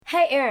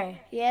Hey, Aaron.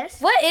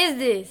 Yes? What is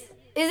this?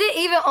 Is it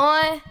even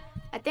on?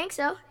 I think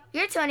so.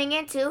 You're tuning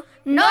into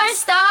North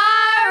Star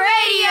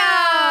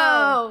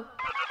Radio!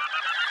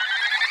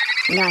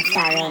 North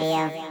Star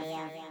Radio.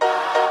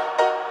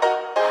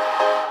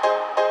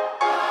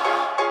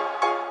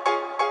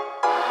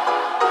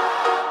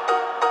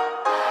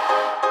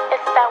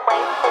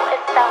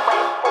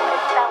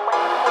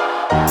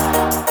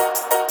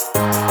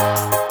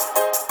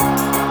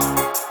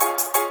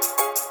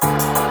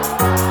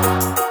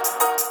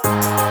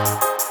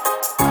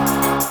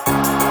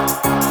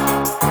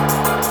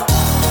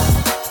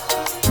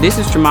 This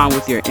is Tremont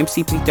with your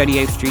MCP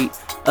 38th Street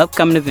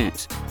upcoming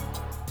events.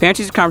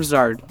 Parent-teacher conferences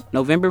are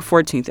November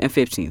 14th and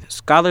 15th.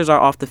 Scholars are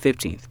off the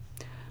 15th.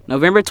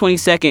 November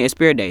 22nd is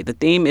Spirit Day. The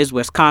theme is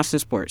Wisconsin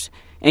sports.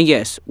 And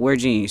yes, wear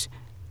jeans.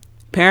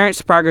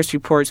 Parents' progress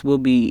reports will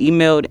be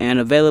emailed and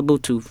available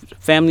to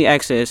Family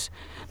Access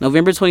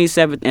November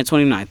 27th and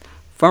 29th.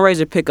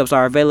 Fundraiser pickups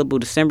are available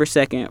December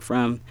 2nd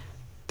from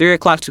 3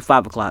 o'clock to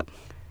 5 o'clock.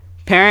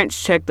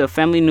 Parents, check the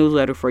family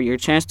newsletter for your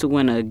chance to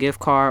win a gift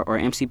card or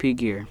MCP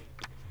gear.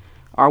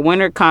 Our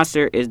winter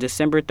concert is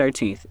December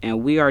 13th,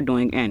 and we are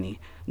doing Annie.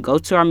 Go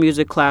to our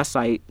music class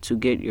site to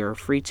get your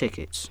free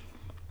tickets.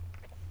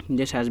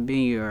 This has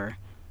been your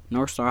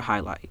North Star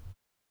highlight.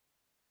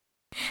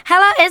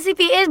 Hello, NCP.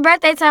 It's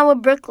birthday time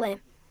with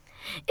Brooklyn.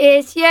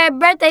 It's your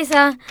birthday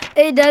song.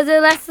 It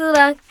doesn't last too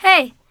long.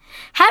 Hey,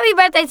 happy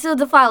birthday to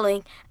the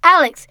following: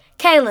 Alex,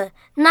 Kayla,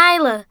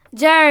 Nyla,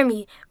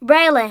 Jeremy,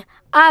 Braylon,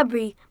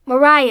 Aubrey,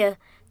 Mariah,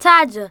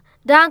 Taja,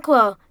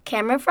 Donquil,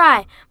 Cameron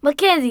Fry,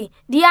 Mackenzie,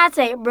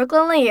 Deontay,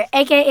 Brooklyn Lanier,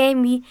 a.k.a.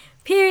 me,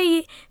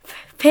 period,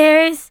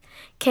 Paris,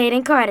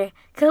 Kaden Carter,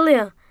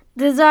 Khalil,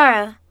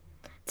 Desara,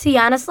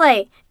 Tiana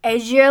Slade,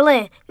 Adria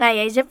Lynn,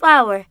 Nyasia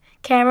Flower,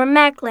 Cameron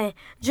Macklin,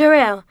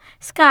 Jarrell,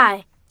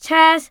 Sky,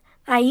 Chaz,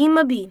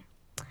 Naima B,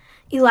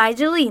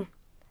 Elijah Lee,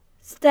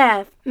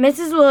 staff,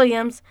 Mrs.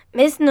 Williams,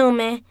 Miss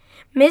Newman,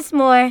 Miss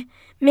Moore,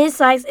 Miss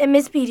Sykes, and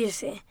Miss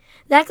Peterson.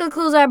 That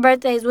concludes our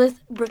birthdays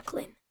with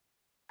Brooklyn.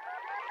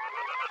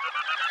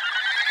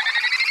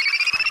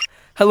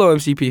 Hello,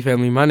 MCP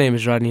family. My name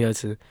is Rodney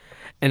Hudson,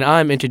 and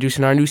I'm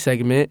introducing our new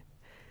segment,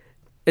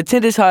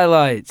 Attendance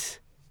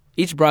Highlights.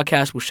 Each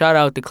broadcast will shout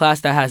out the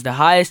class that has the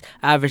highest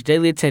average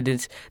daily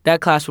attendance.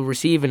 That class will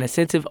receive an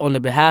incentive on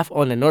the behalf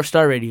on the North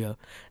Star Radio.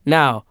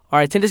 Now,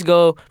 our attendance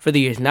goal for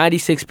the year is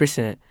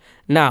 96%.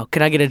 Now,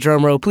 can I get a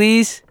drum roll,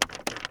 please?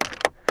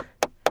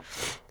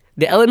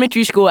 The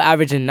elementary school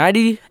averaging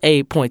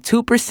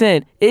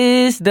 98.2%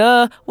 is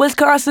the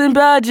Wisconsin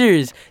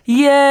Badgers.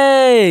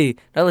 Yay!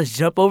 Now let's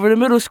jump over to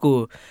middle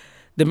school.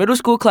 The middle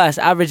school class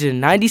averaging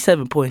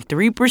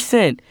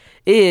 97.3%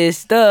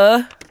 is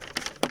the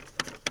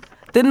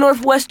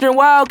Northwestern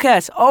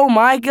Wildcats. Oh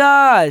my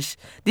gosh!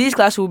 These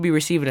classes will be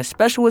receiving a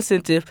special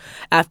incentive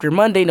after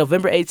Monday,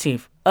 November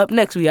 18th. Up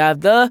next, we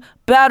have the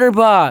Batter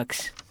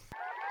Box.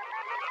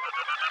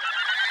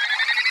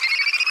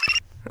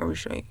 Are we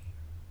straight?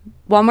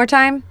 One more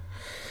time?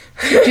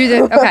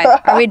 Okay,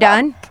 are we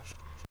done?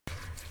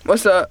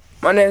 What's up?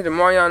 My name is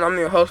Demarion. I'm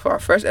your host for our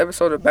first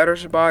episode of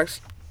Batter's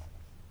Box.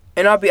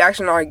 And I'll be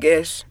asking our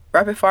guests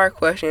rapid fire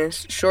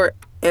questions, short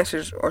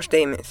answers, or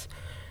statements.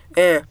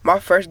 And my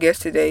first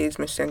guest today is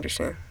Miss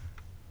Sanderson.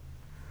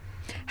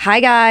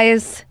 Hi,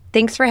 guys.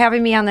 Thanks for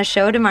having me on the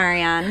show,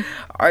 Demarion.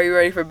 Are you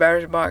ready for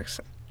Batter's Box?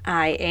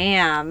 I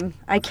am.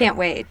 I can't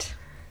wait.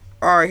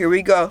 All right, here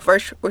we go.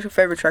 First, what's your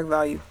favorite track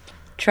value?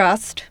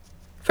 Trust.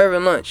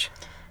 Favorite lunch?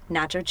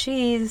 Nacho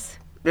cheese.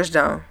 Just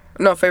down.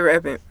 No, favorite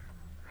epic.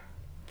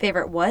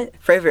 Favorite what?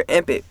 Favorite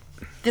epic.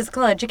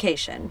 Physical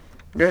education.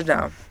 Just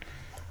down.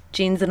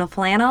 Jeans and a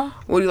flannel.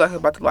 What do you like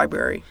about the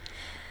library?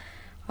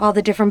 All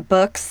the different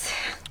books.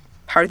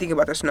 How do you think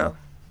about the snow?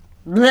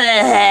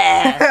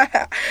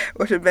 Bleh.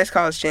 What's your best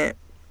college chant?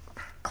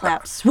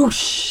 Clap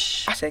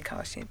swoosh. I said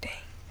college chant, dang.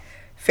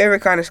 Favorite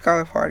kind of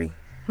scholar party?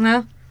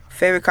 No.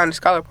 Favorite kind of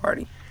scholar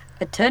party?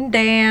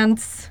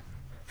 Attendance.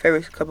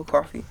 Favorite cup of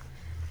coffee?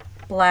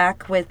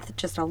 Black with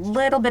just a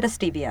little bit of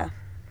stevia.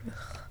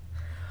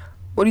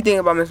 What do you think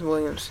about Miss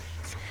Williams?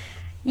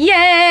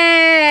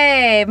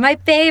 Yay! My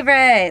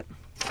favorite.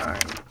 All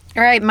right.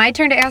 All right, my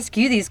turn to ask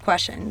you these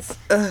questions.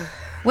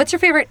 What's your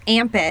favorite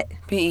ampit?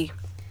 PE.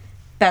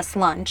 Best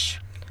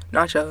lunch?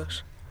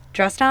 Nachos.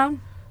 Dress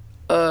down?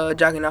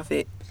 Jogging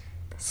outfit.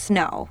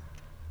 Snow.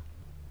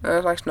 I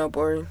like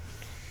snowboarding.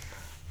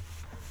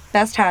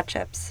 Best hot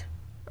chips?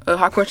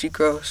 Hot crunchy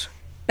curls.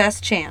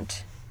 Best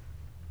chant?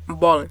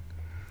 Ballin'.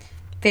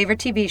 Favorite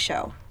TV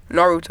show?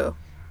 Naruto.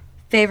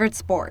 Favorite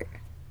sport?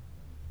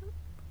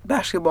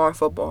 Basketball and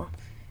football.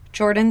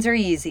 Jordans or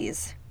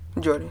Yeezys?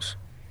 Jordans.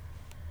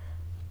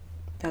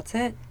 That's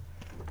it.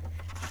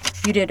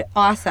 You did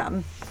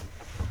awesome.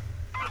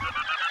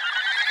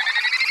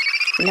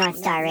 North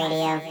Star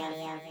Radio.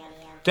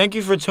 Thank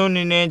you for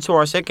tuning in to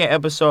our second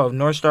episode of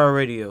North Star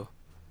Radio.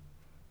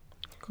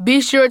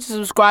 Be sure to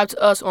subscribe to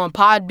us on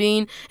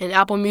Podbean and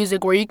Apple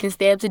Music, where you can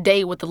stay up to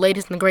date with the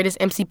latest and greatest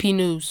MCP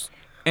news.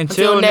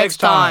 Until next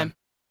time.